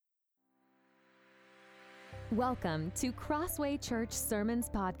Welcome to Crossway Church Sermons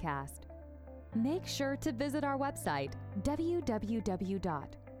Podcast. Make sure to visit our website,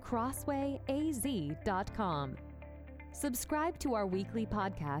 www.crosswayaz.com. Subscribe to our weekly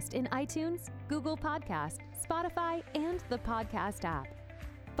podcast in iTunes, Google Podcast, Spotify, and the podcast app.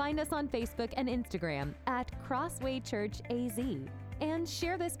 Find us on Facebook and Instagram at Crossway Church AZ, and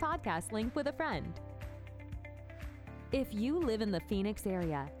share this podcast link with a friend. If you live in the Phoenix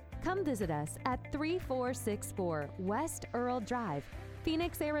area, come visit us at 3464 West Earl Drive,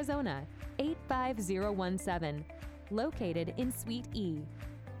 Phoenix, Arizona, 85017, located in Suite E.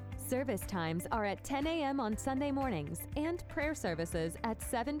 Service times are at 10 a.m. on Sunday mornings and prayer services at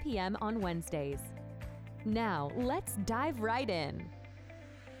 7 p.m. on Wednesdays. Now, let's dive right in.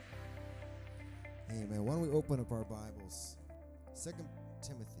 Amen. Why don't we open up our Bibles? 2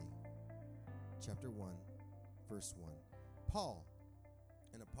 Timothy chapter 1, verse 1. Paul,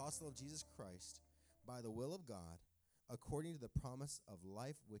 an apostle of Jesus Christ, by the will of God, according to the promise of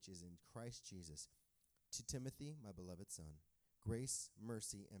life which is in Christ Jesus, to Timothy, my beloved son, grace,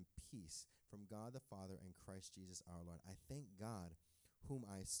 mercy, and peace from God the Father and Christ Jesus our Lord. I thank God, whom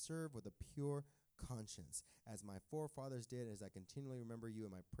I serve with a pure conscience, as my forefathers did, as I continually remember you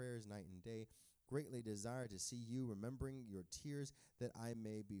in my prayers night and day, greatly desire to see you, remembering your tears, that I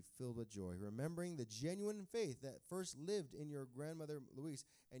may be filled with joy, remembering the genuine faith that first lived in your grandmother Louise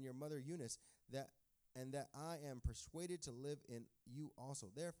and your mother Eunice, that I am persuaded to live in you also.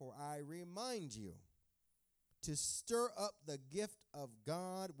 Therefore, I remind you to stir up the gift of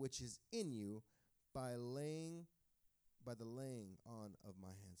God which is in you by the laying on of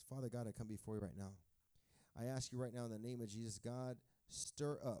my hands. Father God, I come before you right now. I ask you right now in the name of Jesus, God,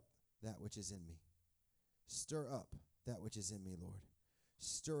 stir up that which is in me. Stir up that which is in me, Lord.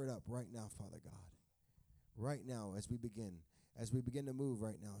 Stir it up right now, Father God. Right now, as we begin to move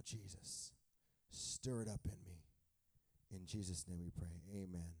right now, Jesus, stir it up in me. In Jesus' name we pray.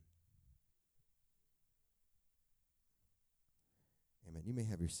 Amen. Amen. You may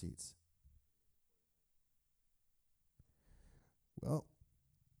have your seats. Well,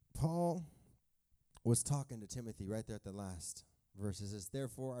 Paul was talking to Timothy right there at the last verse. It says,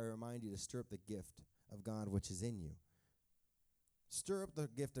 therefore, I remind you to stir up the gift of God which is in you. Stir up the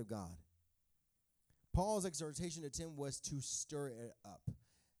gift of God. Paul's exhortation to Tim was to stir it up.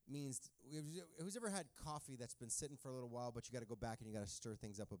 Means, who's ever had coffee that's been sitting for a little while, but you got to go back and you got to stir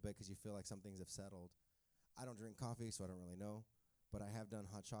things up a bit because you feel like some things have settled? I don't drink coffee, so I don't really know, but I have done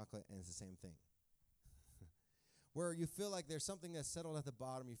hot chocolate, and it's the same thing. Where you feel like there's something that's settled at the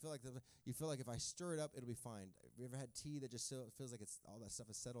bottom. You feel like if I stir it up, it'll be fine. Have you ever had tea that just feels like it's all that stuff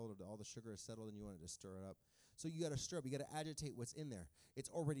is settled, or all the sugar is settled, and you want to just stir it up? So you got to stir up. You got to agitate what's in there. It's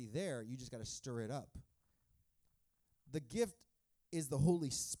already there. You just got to stir it up. The gift is the Holy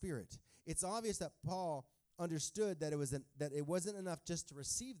Spirit. It's obvious that Paul understood that it wasn't enough just to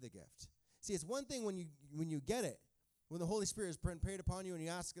receive the gift. See, it's one thing when you get it. When the Holy Spirit is prayed upon you and you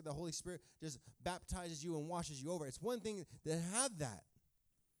ask that the Holy Spirit just baptizes you and washes you over. It's one thing to have that,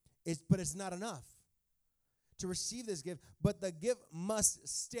 but it's not enough to receive this gift. But the gift must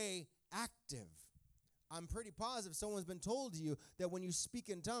stay active. I'm pretty positive someone's been told to you that when you speak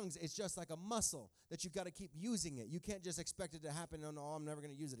in tongues, it's just like a muscle that you've got to keep using it. You can't just expect it to happen, oh, no, I'm never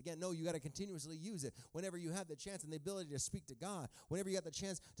going to use it again. No, you got to continuously use it. Whenever you have the chance and the ability to speak to God, whenever you got the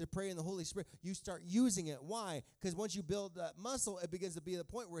chance to pray in the Holy Spirit, you start using it. Why? Because once you build that muscle, it begins to be the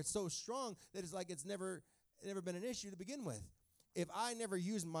point where it's so strong that it's like it's never been an issue to begin with. If I never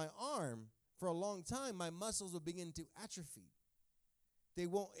used my arm for a long time, my muscles will begin to atrophy.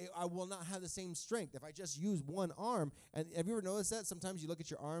 I will not have the same strength if I just use one arm. And have you ever noticed that? Sometimes you look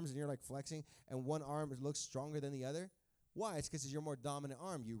at your arms and you're like flexing and one arm looks stronger than the other. Why? It's because it's your more dominant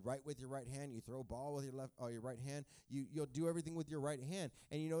arm. You write with your right hand. You throw a ball with your right hand. You'll do everything with your right hand.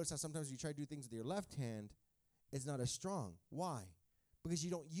 And you notice how sometimes you try to do things with your left hand, it's not as strong. Why? Because you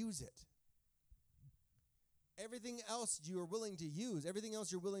don't use it. Everything else you are willing to use, everything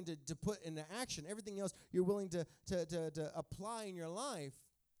else you're willing to put into action, everything else you're willing to apply in your life,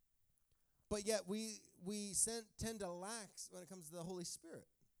 but yet we tend to lax when it comes to the Holy Spirit.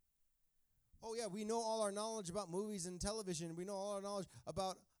 Oh yeah, we know all our knowledge about movies and television. We know all our knowledge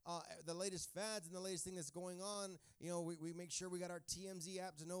about the latest fads and the latest thing that's going on. You know, we make sure we got our TMZ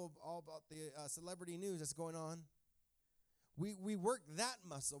app to know all about the celebrity news that's going on. We work that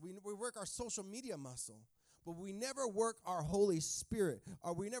muscle. We work our social media muscle. But we never work our Holy Spirit,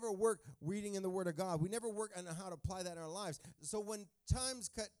 or we never work reading in the Word of God. We never work on how to apply that in our lives. So when times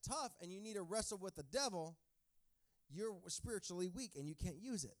get tough and you need to wrestle with the devil, you're spiritually weak and you can't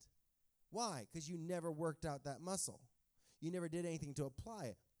use it. Why? Because you never worked out that muscle. You never did anything to apply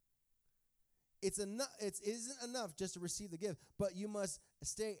it. It isn't enough just to receive the gift, but you must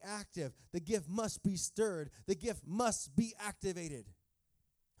stay active. The gift must be stirred. The gift must be activated.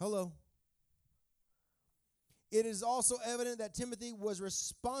 Hello. It is also evident that Timothy was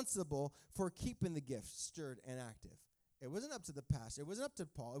responsible for keeping the gift stirred and active. It wasn't up to the pastor. It wasn't up to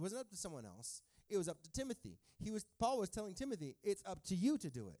Paul. It wasn't up to someone else. It was up to Timothy. Paul was telling Timothy, it's up to you to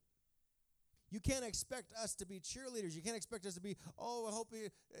do it. You can't expect us to be cheerleaders. You can't expect us to be, I hope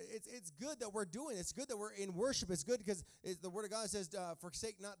it's good that we're doing it. It's good that we're in worship. It's good because the Word of God says,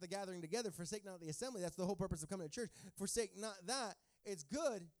 forsake not the gathering together, forsake not the assembly. That's the whole purpose of coming to church. Forsake not that. It's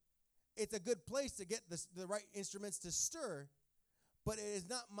good. It's a good place to get the right instruments to stir, but it is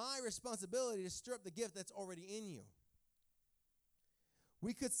not my responsibility to stir up the gift that's already in you.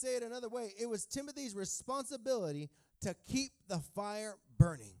 We could say it another way. It was Timothy's responsibility to keep the fire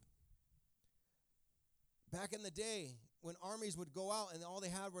burning. Back in the day, when armies would go out and all they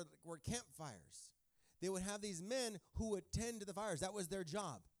had were campfires, they would have these men who would tend to the fires. That was their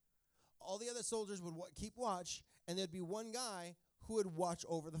job. All the other soldiers would keep watch, and there'd be one guy who would watch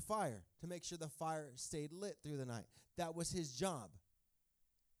over the fire to make sure the fire stayed lit through the night. That was his job.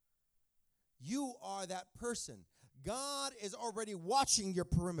 You are that person. God is already watching your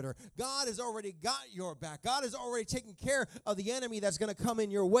perimeter. God has already got your back. God is already taking care of the enemy that's going to come in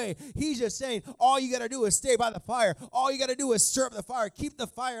your way. He's just saying, all you got to do is stay by the fire. All you got to do is stir up the fire. Keep the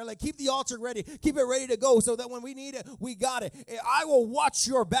fire, keep the altar ready. Keep it ready to go so that when we need it, we got it. I will watch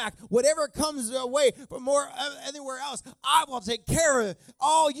your back. Whatever comes away from anywhere else, I will take care of it.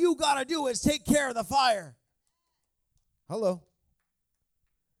 All you got to do is take care of the fire. Hello.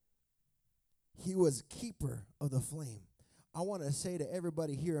 He was keeper of the flame. I want to say to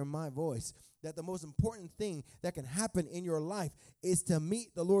everybody hearing my voice that the most important thing that can happen in your life is to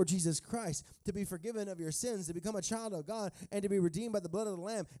meet the Lord Jesus Christ, to be forgiven of your sins, to become a child of God, and to be redeemed by the blood of the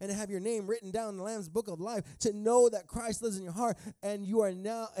Lamb, and to have your name written down in the Lamb's book of life, to know that Christ lives in your heart, and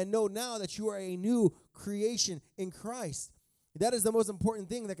know now that you are a new creation in Christ. That is the most important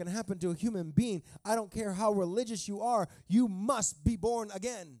thing that can happen to a human being. I don't care how religious you are, you must be born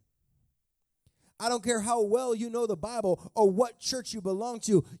again. I don't care how well you know the Bible or what church you belong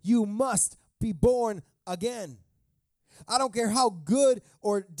to, you must be born again. I don't care how good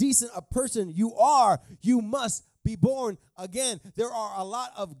or decent a person you are, you must be born again. There are a lot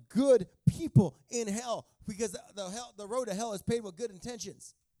of good people in hell because the road to hell is paved with good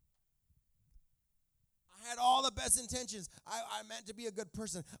intentions. I had all the best intentions. I meant to be a good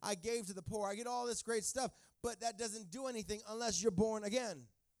person. I gave to the poor. I get all this great stuff, but that doesn't do anything unless you're born again.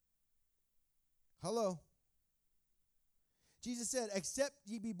 Hello. Jesus said, except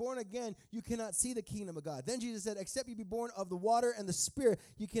ye be born again, you cannot see the kingdom of God. Then Jesus said, except ye be born of the water and the Spirit,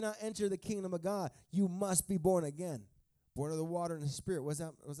 you cannot enter the kingdom of God. You must be born again. Born of the water and the Spirit. What's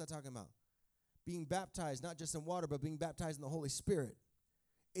that talking about? Being baptized, not just in water, but being baptized in the Holy Spirit.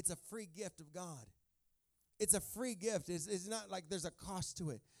 It's a free gift of God. It's a free gift. It's not like there's a cost to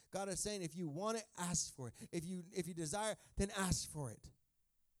it. God is saying, if you want it, ask for it. If you desire, then ask for it.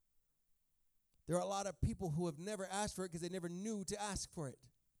 There are a lot of people who have never asked for it because they never knew to ask for it.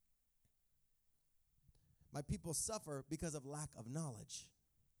 My people suffer because of lack of knowledge.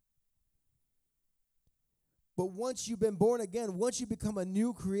 But once you've been born again, once you become a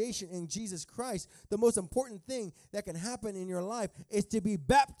new creation in Jesus Christ, the most important thing that can happen in your life is to be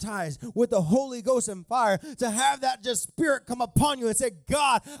baptized with the Holy Ghost and fire, to have that just Spirit come upon you and say,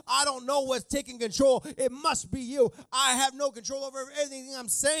 God, I don't know what's taking control. It must be you. I have no control over anything I'm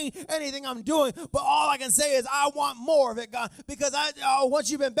saying, anything I'm doing, but all I can say is I want more of it, God, because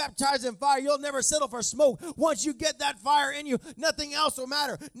once you've been baptized in fire, you'll never settle for smoke. Once you get that fire in you, nothing else will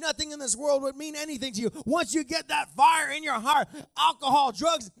matter. Nothing in this world would mean anything to you. Once you get that fire in your heart, alcohol,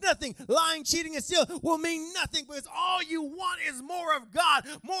 drugs, nothing, lying, cheating, and stealing will mean nothing, because all you want is more of God,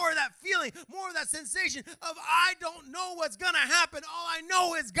 more of that feeling, more of that sensation of I don't know what's going to happen. All I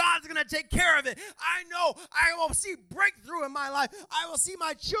know is God's going to take care of it. I know I will see breakthrough in my life. I will see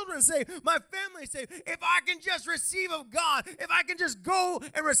my children saved, my family saved. If I can just receive of God, if I can just go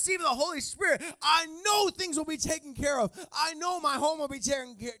and receive the Holy Spirit, I know things will be taken care of. I know my home will be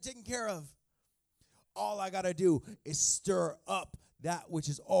taken care of. All I got to do is stir up that which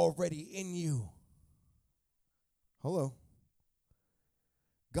is already in you. Hello.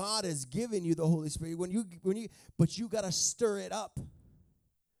 God has given you the Holy Spirit. But you got to stir it up.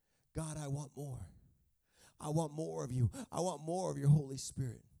 God, I want more. I want more of you. I want more of your Holy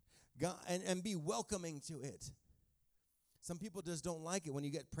Spirit. God, and be welcoming to it. Some people just don't like it when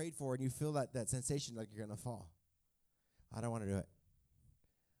you get prayed for and you feel that sensation like you're going to fall. I don't want to do it.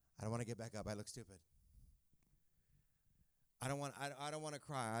 I don't want to get back up. I look stupid. I don't want to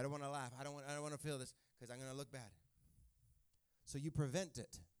cry. I don't want to laugh. I don't want to feel this because I'm going to look bad. So you prevent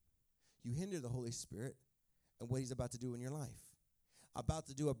it. You hinder the Holy Spirit and what he's about to do in your life. About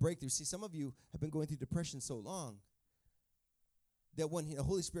to do a breakthrough. See, some of you have been going through depression so long that when the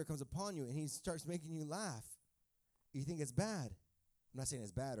Holy Spirit comes upon you and he starts making you laugh, you think it's bad. I'm not saying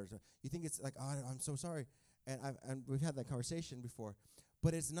it's bad. You think it's like, oh, I'm so sorry. And we've had that conversation before.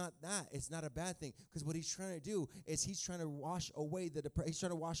 But it's not that. It's not a bad thing. Because what he's trying to do is he's trying to wash away the depression. He's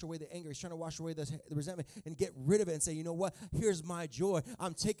trying to wash away the anger. He's trying to wash away the resentment and get rid of it and say, you know what? Here's my joy.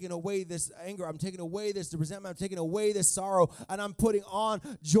 I'm taking away this anger. I'm taking away this resentment. I'm taking away this sorrow. And I'm putting on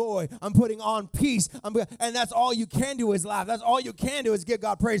joy. I'm putting on peace. And that's all you can do is laugh. That's all you can do is give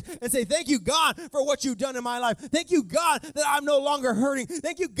God praise and say, thank you, God, for what you've done in my life. Thank you, God, that I'm no longer hurting.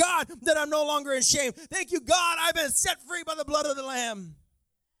 Thank you, God, that I'm no longer in shame. Thank you, God, I've been set free by the blood of the Lamb.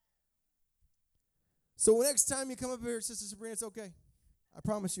 So next time you come up here, Sister Sabrina, it's okay. I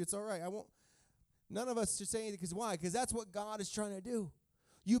promise you it's all right. I won't. None of us should say anything. Because why? Because that's what God is trying to do.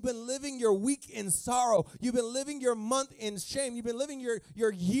 You've been living your week in sorrow. You've been living your month in shame. You've been living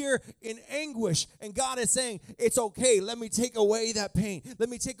your year in anguish. And God is saying, it's okay. Let me take away that pain. Let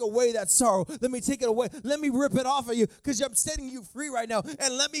me take away that sorrow. Let me take it away. Let me rip it off of you because I'm setting you free right now.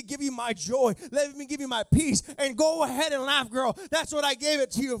 And let me give you my joy. Let me give you my peace. And go ahead and laugh, girl. That's what I gave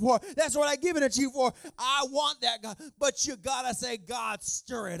it to you for. That's what I given it to you for. I want that, God. But you got to say, God,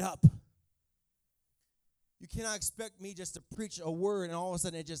 stir it up. You cannot expect me just to preach a word and all of a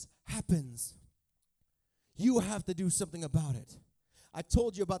sudden it just happens. You have to do something about it. I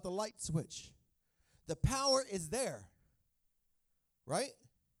told you about the light switch. The power is there, right?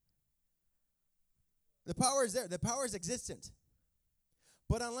 The power is there. The power is existent.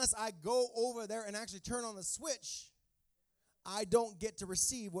 But unless I go over there and actually turn on the switch, I don't get to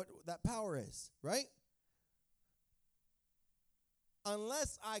receive what that power is, right?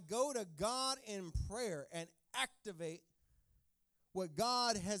 Unless I go to God in prayer and activate what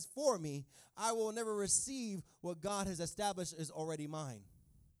God has for me, I will never receive what God has established is already mine.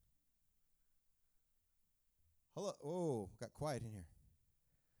 Hello. Oh, got quiet in here.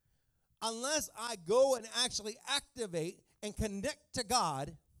 Unless I go and actually activate and connect to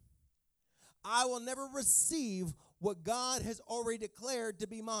God, I will never receive what God has already declared to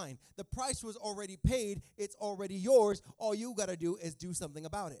be mine. The price was already paid. It's already yours. All you got to do is do something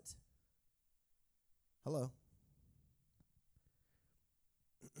about it. Hello.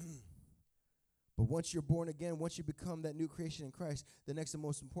 But once you're born again, once you become that new creation in Christ, the next and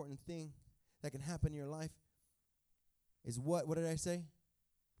most important thing that can happen in your life is what? What did I say?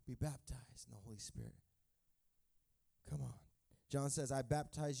 Be baptized in the Holy Spirit. Come on. John says, I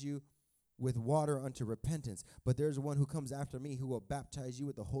baptize you with water unto repentance, but there's one who comes after me who will baptize you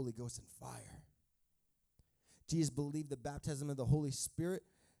with the Holy Ghost and fire. Jesus believed the baptism of the Holy Spirit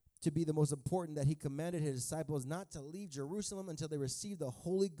to be the most important, that he commanded his disciples not to leave Jerusalem until they received the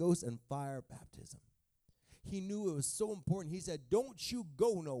Holy Ghost and fire baptism. He knew it was so important. He said, don't you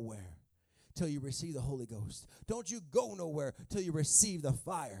go nowhere till you receive the Holy Ghost. Don't you go nowhere till you receive the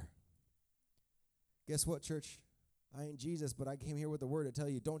fire. Guess what, church? I ain't Jesus, but I came here with a word to tell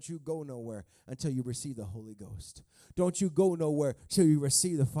you, don't you go nowhere until you receive the Holy Ghost. Don't you go nowhere till you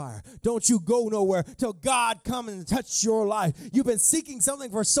receive the fire. Don't you go nowhere till God come and touch your life. You've been seeking something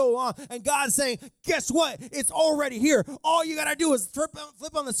for so long, and God's saying, guess what? It's already here. All you got to do is flip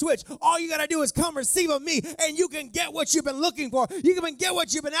on the switch. All you got to do is come receive of me, and you can get what you've been looking for. You can get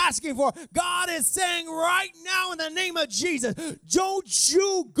what you've been asking for. God is saying right now in the name of Jesus, don't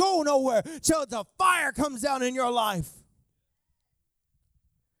you go nowhere till the fire comes down in your life.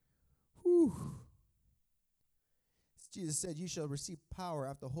 Whew. Jesus said, you shall receive power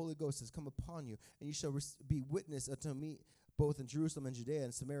after the Holy Ghost has come upon you, and you shall be witness unto me both in Jerusalem and Judea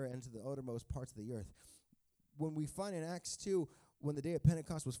and Samaria and to the uttermost parts of the earth. When we find in Acts 2, when the day of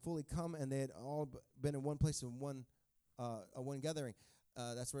Pentecost was fully come and they had all been in one place in one gathering,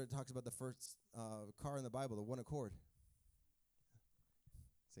 that's where it talks about the first car in the Bible, the one accord.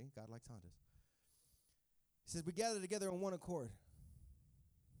 See, God likes Hondas. He says, we gather together on one accord.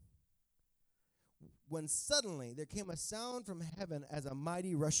 When suddenly there came a sound from heaven as a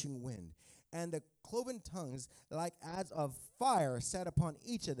mighty rushing wind, and the cloven tongues like as of fire sat upon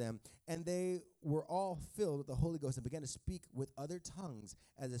each of them, and they were all filled with the Holy Ghost and began to speak with other tongues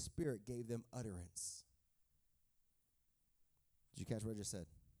as the Spirit gave them utterance. Did you catch what I just said?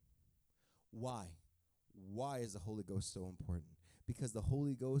 Why? Why is the Holy Ghost so important? Because the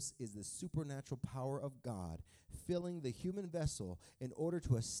Holy Ghost is the supernatural power of God filling the human vessel in order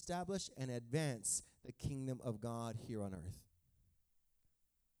to establish and advance the kingdom of God here on earth.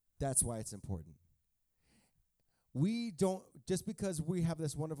 That's why it's important. We don't, just because we have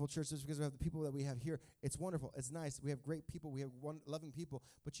this wonderful church, just because we have the people that we have here, it's wonderful. It's nice. We have great people. We have loving people.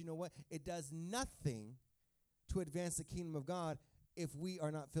 But you know what? It does nothing to advance the kingdom of God if we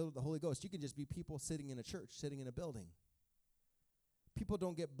are not filled with the Holy Ghost. You can just be people sitting in a church, sitting in a building. People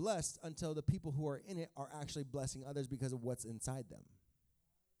don't get blessed until the people who are in it are actually blessing others because of what's inside them.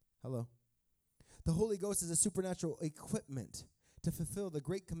 Hello? The Holy Ghost is a supernatural equipment to fulfill the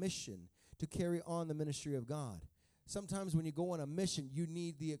Great Commission to carry on the ministry of God. Sometimes when you go on a mission, you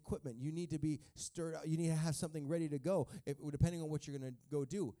need the equipment. You need to be stirred up. You need to have something ready to go, depending on what you're going to go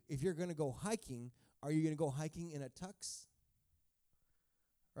do. If you're going to go hiking, are you going to go hiking in a tux?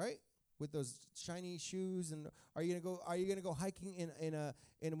 Right? With those shiny shoes, and are you going to go hiking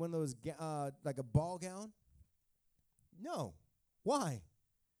in one of those like a ball gown? No. Why?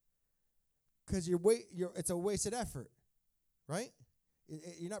 Because it's a wasted effort, right?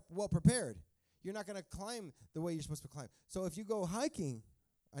 You're not well prepared. You're not going to climb the way you're supposed to climb. So if you go hiking,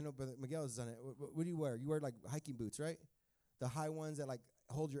 I know Brother Miguel has done it. What do you wear? You wear like hiking boots, right? The high ones that like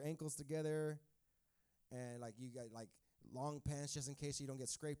hold your ankles together, and like you got like long pants just in case you don't get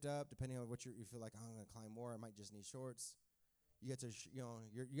scraped up. Depending on what you feel like, I'm going to climb more. I might just need shorts. You get to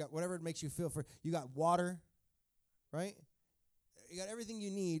you got whatever it makes you feel for. You got water, right? You got everything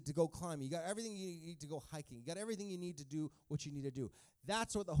you need to go climbing. You got everything you need to go hiking. You got everything you need to do what you need to do.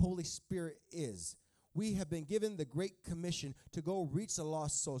 That's what the Holy Spirit is. We have been given the Great Commission to go reach the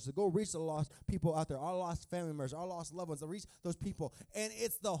lost souls, to go reach the lost people out there, our lost family members, our lost loved ones, to reach those people. And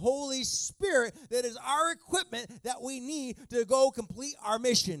it's the Holy Spirit that is our equipment that we need to go complete our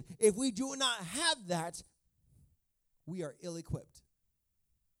mission. If we do not have that, we are ill-equipped.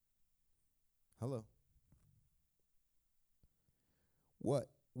 Hello. What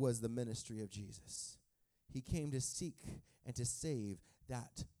was the ministry of Jesus? He came to seek and to save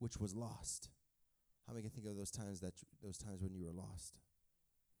that which was lost. How many can think of those times when you were lost?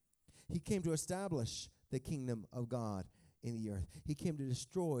 He came to establish the kingdom of God in the earth. He came to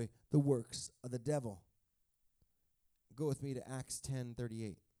destroy the works of the devil. Go with me to Acts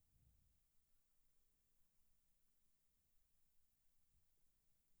 10:38.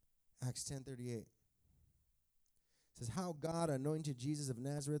 Acts 10:38. Says, how God anointed Jesus of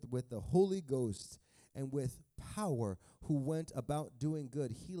Nazareth with the Holy Ghost and with power, who went about doing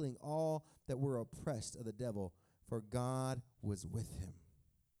good, healing all that were oppressed of the devil, for God was with him.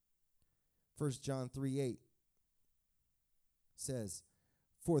 1 John 3:8 says,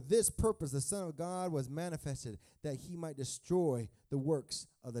 for this purpose the Son of God was manifested, that he might destroy the works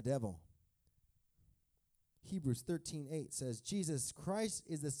of the devil. Hebrews 13:8 says, Jesus Christ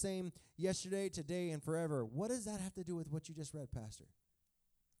is the same yesterday, today, and forever. What does that have to do with what you just read, Pastor?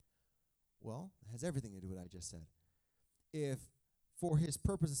 Well, it has everything to do with what I just said. If for his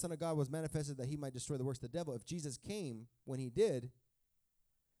purpose the Son of God was manifested that he might destroy the works of the devil, if Jesus came when he did,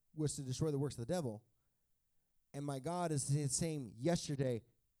 was to destroy the works of the devil, and my God is the same yesterday,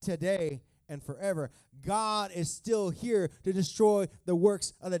 today, and forever, God is still here to destroy the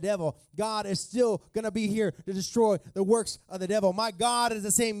works of the devil. God is still going to be here to destroy the works of the devil. My God is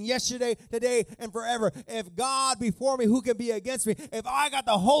the same yesterday, today, and forever. If God before me, who can be against me? If I got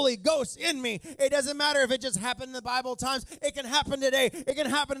the Holy Ghost in me, it doesn't matter if it just happened in the Bible times. It can happen today. It can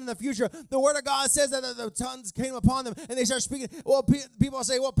happen in the future. The Word of God says that the tongues came upon them and they start speaking. Well, people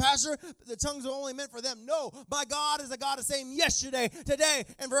say, well, Pastor, the tongues are only meant for them. No, my God is the God the same yesterday, today,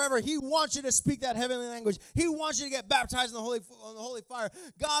 and forever. He wants you to speak that heavenly language. He wants you to get baptized in the holy fire.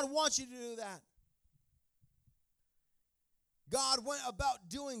 God wants you to do that. God went about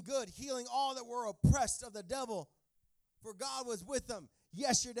doing good, healing all that were oppressed of the devil, for God was with them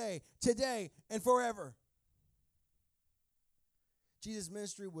yesterday, today, and forever. Jesus'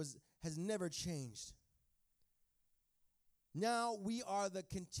 ministry has never changed. Now we are the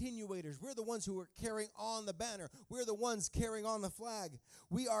continuators. We're the ones who are carrying on the banner. We're the ones carrying on the flag.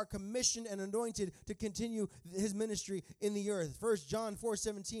 We are commissioned and anointed to continue his ministry in the earth. 1 John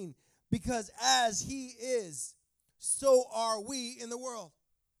 4:17, because as he is, so are we in the world.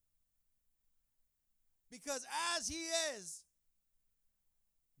 Because as he is,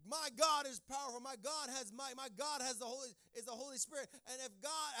 my God is powerful. My God has might. My God has the Holy Spirit. And if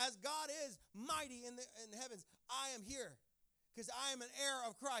God is mighty in heavens, I am here. Because I am an heir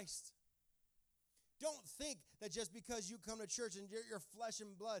of Christ. Don't think that just because you come to church and you're flesh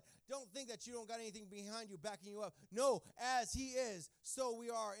and blood, don't think that you don't got anything behind you backing you up. No, as he is, so we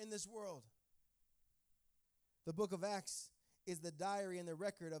are in this world. The book of Acts is the diary and the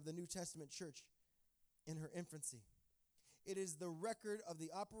record of the New Testament church in her infancy. It is the record of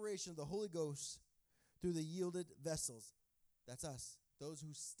the operation of the Holy Ghost through the yielded vessels. That's us, those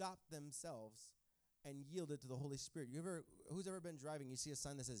who stop themselves and yielded to the Holy Spirit. Who's ever been driving, you see a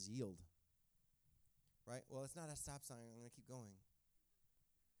sign that says yield, right? Well, it's not a stop sign. I'm going to keep going.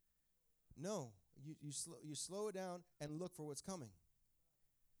 No, you slow it down and look for what's coming.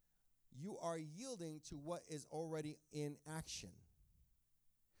 You are yielding to what is already in action.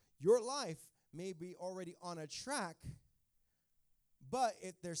 Your life may be already on a track, but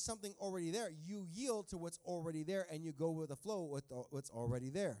if there's something already there, you yield to what's already there and you go with the flow with what's already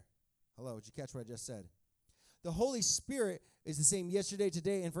there. Hello, did you catch what I just said? The Holy Spirit is the same yesterday,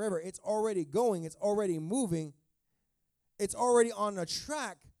 today, and forever. It's already going. It's already moving. It's already on a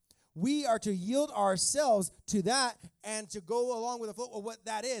track. We are to yield ourselves to that and to go along with the flow of what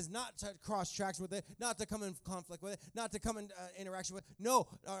that is, not to cross tracks with it, not to come in conflict with it, not to come in interaction with it. No,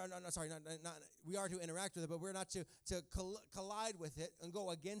 sorry, not, we are to interact with it, but we're not to collide with it and go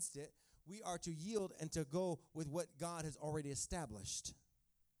against it. We are to yield and to go with what God has already established.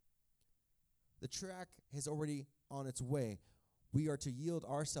 The track is already on its way. We are to yield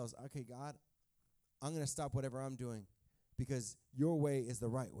ourselves. Okay, God, I'm going to stop whatever I'm doing because your way is the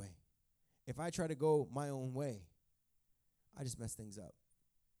right way. If I try to go my own way, I just mess things up.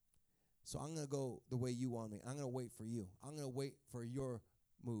 So I'm going to go the way you want me. I'm going to wait for you. I'm going to wait for your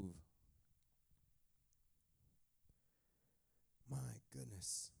move. My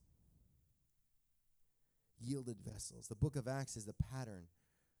goodness. Yielded vessels. The book of Acts is the pattern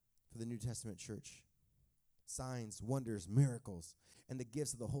for the New Testament church. Signs, wonders, miracles, and the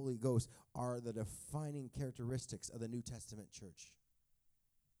gifts of the Holy Ghost are the defining characteristics of the New Testament church.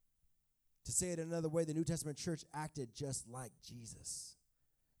 To say it another way, the New Testament church acted just like Jesus.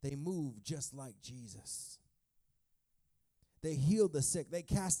 They moved just like Jesus. They healed the sick. They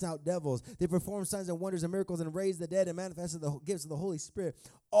cast out devils. They performed signs and wonders and miracles and raised the dead and manifested the gifts of the Holy Spirit,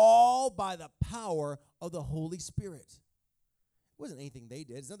 all by the power of the Holy Spirit. It wasn't anything they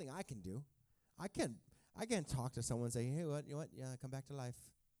did. It's nothing I can do. I can't talk to someone and say, hey, you know what? Yeah, come back to life.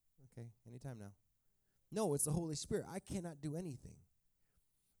 Okay, anytime now. No, it's the Holy Spirit. I cannot do anything.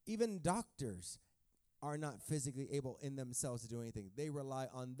 Even doctors are not physically able in themselves to do anything. They rely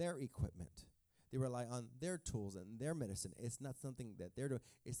on their equipment. They rely on their tools and their medicine. It's not something that they're doing.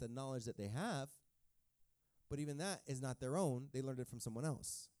 It's the knowledge that they have. But even that is not their own. They learned it from someone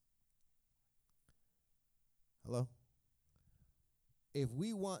else. Hello? If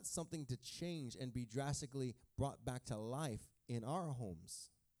we want something to change and be drastically brought back to life in our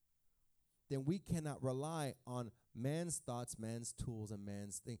homes, then we cannot rely on man's thoughts, man's tools, and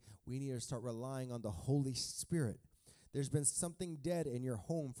man's thing. We need to start relying on the Holy Spirit. There's been something dead in your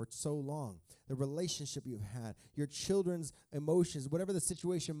home for so long. The relationship you've had, your children's emotions, whatever the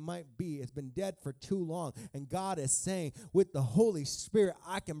situation might be, it's been dead for too long. And God is saying, with the Holy Spirit,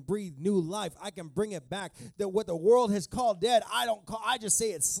 I can breathe new life. I can bring it back. That what the world has called dead, I just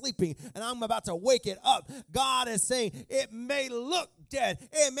say it's sleeping, and I'm about to wake it up. God is saying, it may look dead.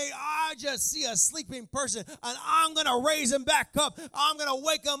 I just see a sleeping person, and I'm going to raise him back up. I'm going to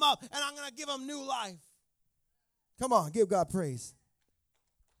wake him up, and I'm going to give him new life. Come on, give God praise.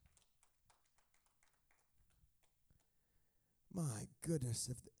 My goodness,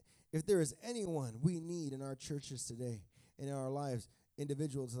 if there is anyone we need in our churches today, in our lives,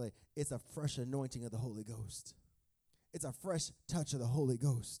 individuals today, it's a fresh anointing of the Holy Ghost. It's a fresh touch of the Holy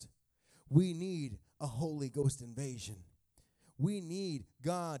Ghost. We need a Holy Ghost invasion. We need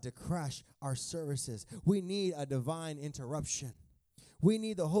God to crash our services. We need a divine interruption. We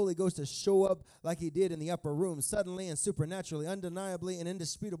need the Holy Ghost to show up like he did in the upper room, suddenly and supernaturally, undeniably and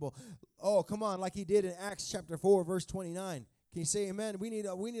indisputable. Oh, come on, like he did in Acts chapter 4, verse 29. Can you say amen? We need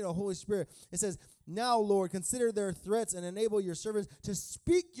a Holy Spirit. It says, now, Lord, consider their threats and enable your servants to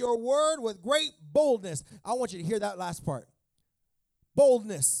speak your word with great boldness. I want you to hear that last part.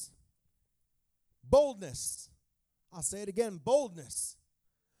 Boldness. Boldness. I'll say it again, boldness.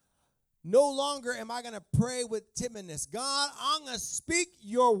 No longer am I going to pray with timidness. God, I'm going to speak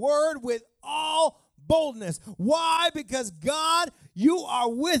your word with all boldness. Why? Because God, you are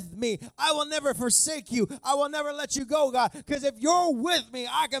with me. I will never forsake you. I will never let you go, God. Because if you're with me,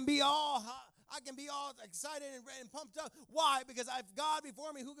 I can be all excited and pumped up. Why? Because I've God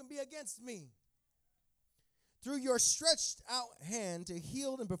before me. Who can be against me? Through your stretched out hand to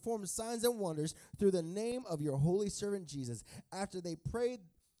heal and perform signs and wonders through the name of your holy servant Jesus. After they prayed,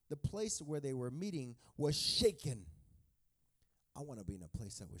 the place where they were meeting was shaken. I want to be in a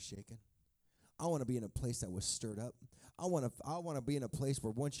place that was shaken. I want to be in a place that was stirred up. I want to be in a place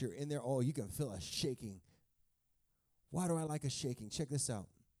where once you're in there, you can feel a shaking. Why do I like a shaking? Check this out.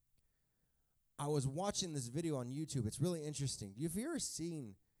 I was watching this video on YouTube. It's really interesting. Have you ever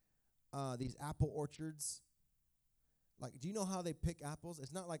seen these apple orchards? Like, do you know how they pick apples?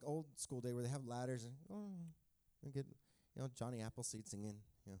 It's not like old school day where they have ladders and get, Johnny Appleseed singing.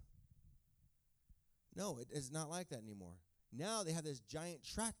 No, it is not like that anymore. Now they have this giant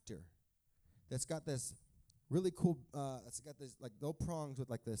tractor that's got this really cool, it's got this like little prongs with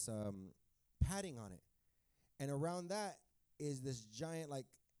like this padding on it. And around that is this giant like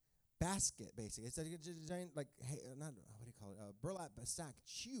basket, basically. It's like a giant like, what do you call it? Burlap sack.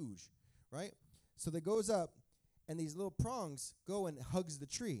 It's huge, right? So that goes up, and these little prongs go and hugs the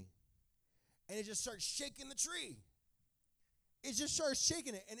tree. And it just starts shaking the tree. It just starts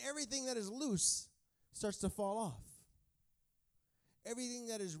shaking it, and everything that is loose starts to fall off. Everything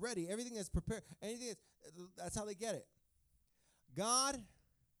that is ready, everything that's prepared, that's how they get it. God,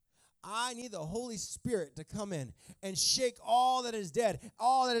 I need the Holy Spirit to come in and shake all that is dead,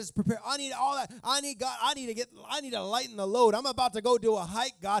 all that is prepared. I need all that. I need God. I need to lighten the load. I'm about to go do a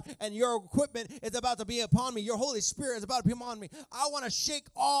hike, God, and your equipment is about to be upon me. Your Holy Spirit is about to be upon me. I want to shake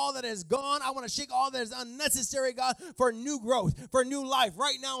all that is gone. I want to shake all that is unnecessary, God, for new growth, for new life.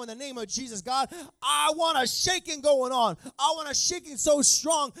 Right now, in the name of Jesus, God, I want a shaking going on. I want a shaking so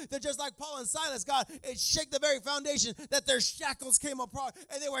strong that just like Paul and Silas, God, it shake the very foundation that their shackles came apart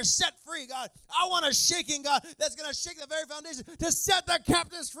and they were set free, God. I want a shaking, God, that's going to shake the very foundation to set the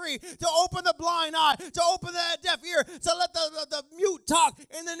captives free, to open the blind eye, to open the deaf ear, to let the mute talk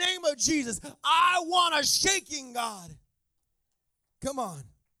in the name of Jesus. I want a shaking, God. Come on.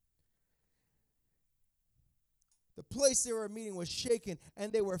 The place they were meeting was shaken,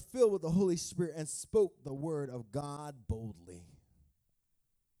 and they were filled with the Holy Spirit and spoke the word of God boldly.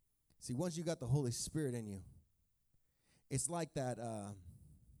 See, once you got the Holy Spirit in you, it's like that.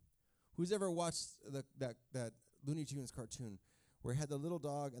 Who's ever watched that Looney Tunes cartoon where it had the little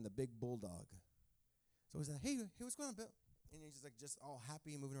dog and the big bulldog? So he's like, hey, what's going on, Bill? And he's just all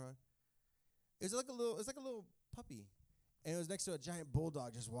happy moving around. It's like a little puppy, and it was next to a giant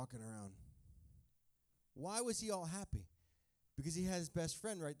bulldog just walking around. Why was he all happy? Because he had his best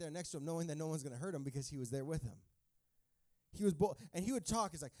friend right there next to him, knowing that no one's going to hurt him because he was there with him. He was bold, and he would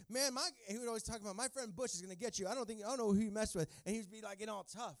talk. He's like, man, he would always talk about, my friend Bush is going to get you. I don't know who you messed with. And he'd be like, all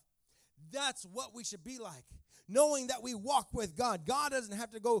tough. That's what we should be like. Knowing that we walk with God. God doesn't have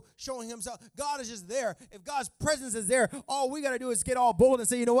to go showing himself. God is just there. If God's presence is there, all we got to do is get all bold and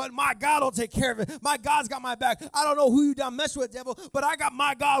say, you know what? My God will take care of it. My God's got my back. I don't know who you done mess with, devil, but I got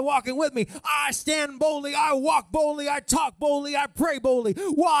my God walking with me. I stand boldly. I walk boldly. I talk boldly. I pray boldly.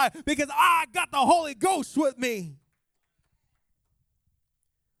 Why? Because I got the Holy Ghost with me.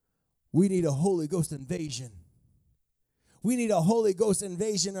 We need a Holy Ghost invasion. We need a Holy Ghost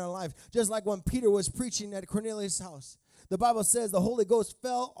invasion in our life. Just like when Peter was preaching at Cornelius' house. The Bible says the Holy Ghost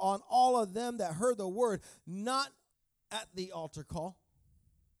fell on all of them that heard the word, not at the altar call.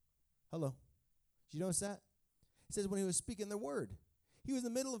 Hello. Did you notice that? It says when he was speaking the word. He was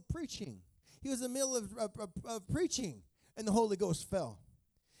in the middle of preaching. He was in the middle of preaching, and the Holy Ghost fell.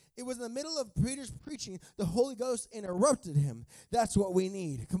 It was in the middle of Peter's preaching, the Holy Ghost interrupted him. That's what we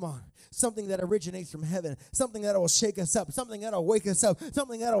need. Come on. Something that originates from heaven. Something that will shake us up. Something that will wake us up.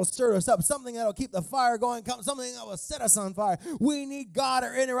 Something that will stir us up. Something that will keep the fire going. Something that will set us on fire. We need God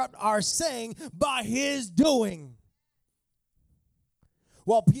to interrupt our saying by his doing.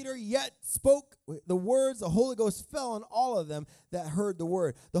 While Peter yet spoke the words, the Holy Ghost fell on all of them that heard the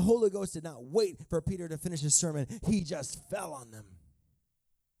word. The Holy Ghost did not wait for Peter to finish his sermon. He just fell on them.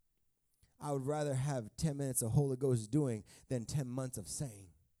 I would rather have 10 minutes of Holy Ghost doing than 10 months of saying.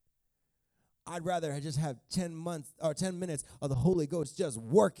 I'd rather just have 10 minutes of the Holy Ghost just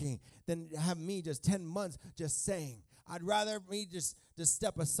working than have me just 10 months just saying. I'd rather me just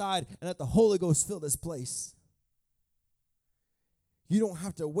step aside and let the Holy Ghost fill this place. You don't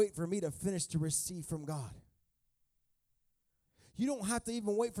have to wait for me to finish to receive from God. You don't have to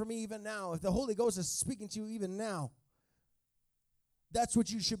even wait for me even now. If the Holy Ghost is speaking to you even now, that's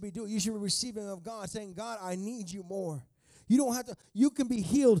what you should be doing. You should be receiving of God, saying, God, I need you more. You don't have to. You can be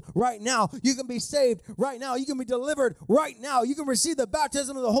healed right now. You can be saved right now. You can be delivered right now. You can receive the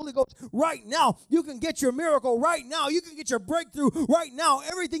baptism of the Holy Ghost right now. You can get your miracle right now. You can get your breakthrough right now.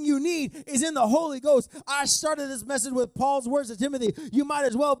 Everything you need is in the Holy Ghost. I started this message with Paul's words to Timothy. You might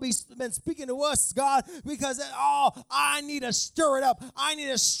as well been speaking to us, God, because I need to stir it up. I need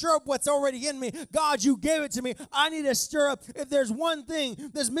to stir up what's already in me. God, you gave it to me. I need to stir up. If there's one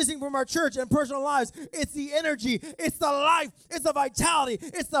thing that's missing from our church and personal lives, it's the energy. It's the life. It's the vitality.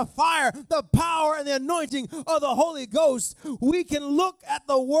 It's the fire, the power, and the anointing of the Holy Ghost. We can look at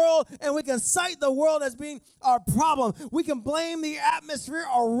the world and we can cite the world as being our problem. We can blame the atmosphere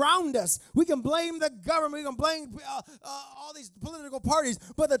around us. We can blame the government. We can blame all these political parties.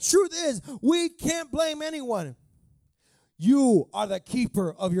 But the truth is, we can't blame anyone. You are the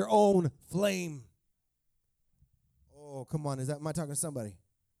keeper of your own flame. Oh, come on. Am I talking to somebody?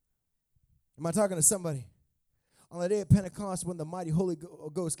 Am I talking to somebody? On the day of Pentecost, when the mighty Holy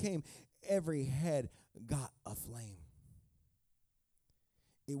Ghost came, every head got a flame.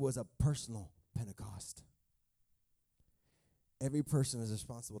 It was a personal Pentecost. Every person is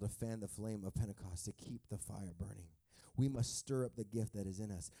responsible to fan the flame of Pentecost, to keep the fire burning. We must stir up the gift that is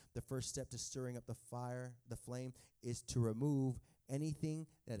in us. The first step to stirring up the fire, the flame, is to remove anything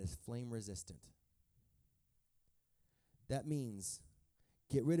that is flame resistant. That means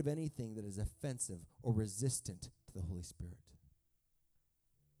get rid of anything that is offensive or resistant to the Holy Spirit.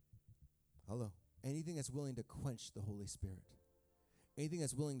 Hello. Anything that's willing to quench the Holy Spirit. Anything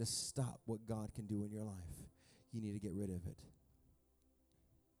that's willing to stop what God can do in your life. You need to get rid of it.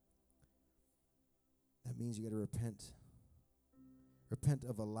 That means you got to repent. Repent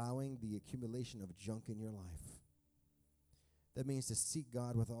of allowing the accumulation of junk in your life. That means to seek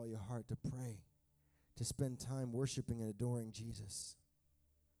God with all your heart, to pray, to spend time worshiping and adoring Jesus.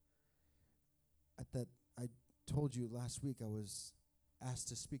 I told you last week I was asked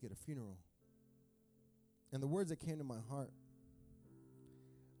to speak at a funeral. And the words that came to my heart,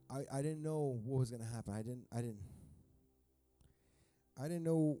 I didn't know what was going to happen. I didn't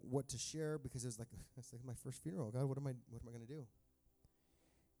know what to share because it's like my first funeral. God, what am I going to do?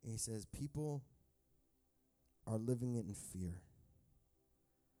 And he says, people are living in fear.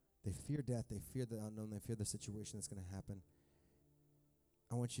 They fear death. They fear the unknown. They fear the situation that's going to happen.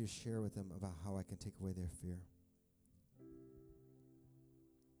 I want you to share with them about how I can take away their fear.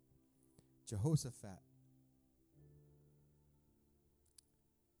 Jehoshaphat,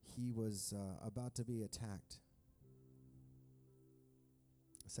 he was about to be attacked.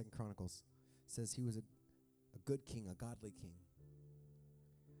 2 Chronicles says he was a good king, a godly king.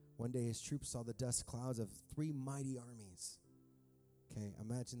 One day his troops saw the dust clouds of 3 mighty armies. Okay,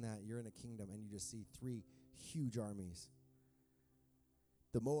 imagine that. You're in a kingdom and you just see 3 huge armies.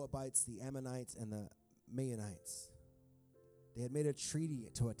 The Moabites, the Ammonites, and the Maonites. They had made a treaty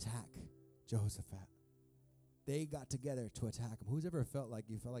to attack Jehoshaphat. They got together to attack him. Who's ever felt like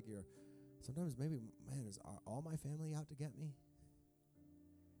you're, sometimes maybe, man, are all my family out to get me?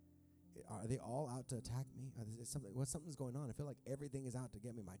 Are they all out to attack me? Something's going on. I feel like everything is out to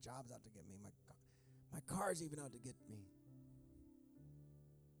get me. My job's out to get me. My car's even out to get me.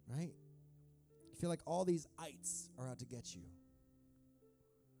 Right? You feel like all these ites are out to get you.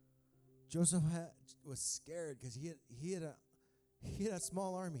 Joseph was scared because he had a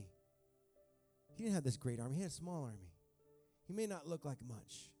small army. He didn't have this great army. He had a small army. He may not look like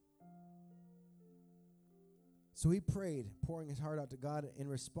much. So he prayed, pouring his heart out to God. In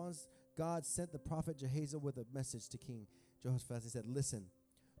response, God sent the prophet Jehaziel with a message to King Jehoshaphat. He said, listen,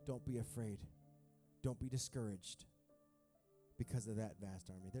 don't be afraid. Don't be discouraged because of that vast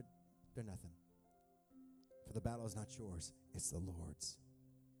army. They're nothing. For the battle is not yours, it's the Lord's.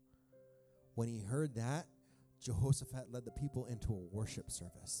 When he heard that, Jehoshaphat led the people into a worship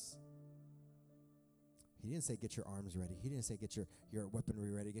service. He didn't say, get your arms ready. He didn't say, get your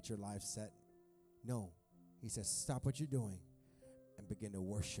weaponry ready, get your lives set. No. He says, stop what you're doing and begin to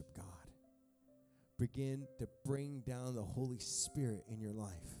worship God. Begin to bring down the Holy Spirit in your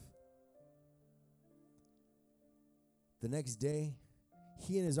life. The next day,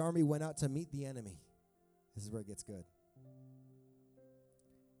 he and his army went out to meet the enemy. This is where it gets good.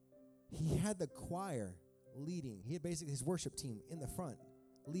 He had the choir leading. He had basically his worship team in the front,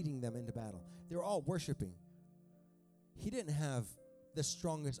 leading them into battle. They were all worshiping. He didn't have the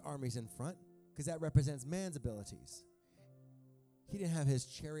strongest armies in front because that represents man's abilities. He didn't have his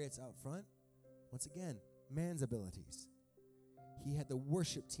chariots out front. Once again, man's abilities. He had the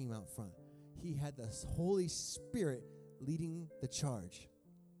worship team out front. He had the Holy Spirit leading the charge.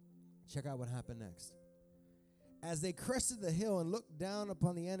 Check out what happened next. As they crested the hill and looked down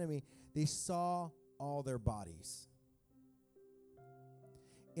upon the enemy, they saw all their bodies.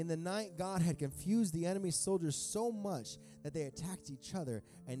 In the night, God had confused the enemy's soldiers so much that they attacked each other,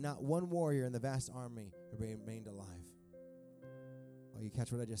 and not one warrior in the vast army remained alive. Oh, you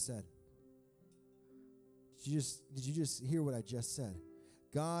catch what I just said? Did you just hear what I just said?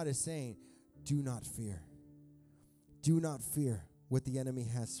 God is saying, do not fear. Do not fear what the enemy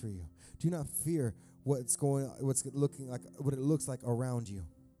has for you. Do not fear what it looks like around you.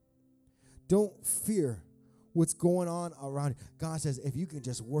 Don't fear what's going on around you. God says, if you can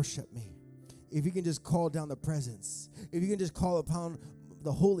just worship me, if you can just call down the presence, if you can just call upon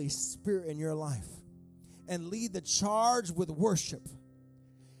the Holy Spirit in your life and lead the charge with worship,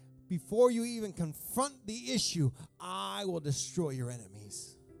 before you even confront the issue, I will destroy your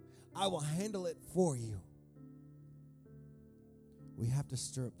enemies. I will handle it for you. We have to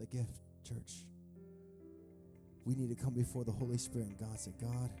stir up the gift, church. We need to come before the Holy Spirit and God say,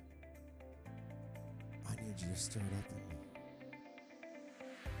 God, I need you to stir it up in me.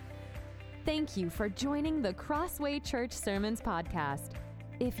 Thank you for joining the Crossway Church Sermons podcast.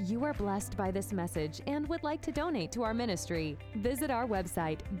 If you are blessed by this message and would like to donate to our ministry, visit our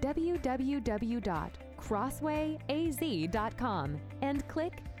website, www.crosswayaz.com, and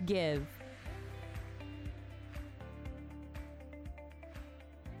click Give.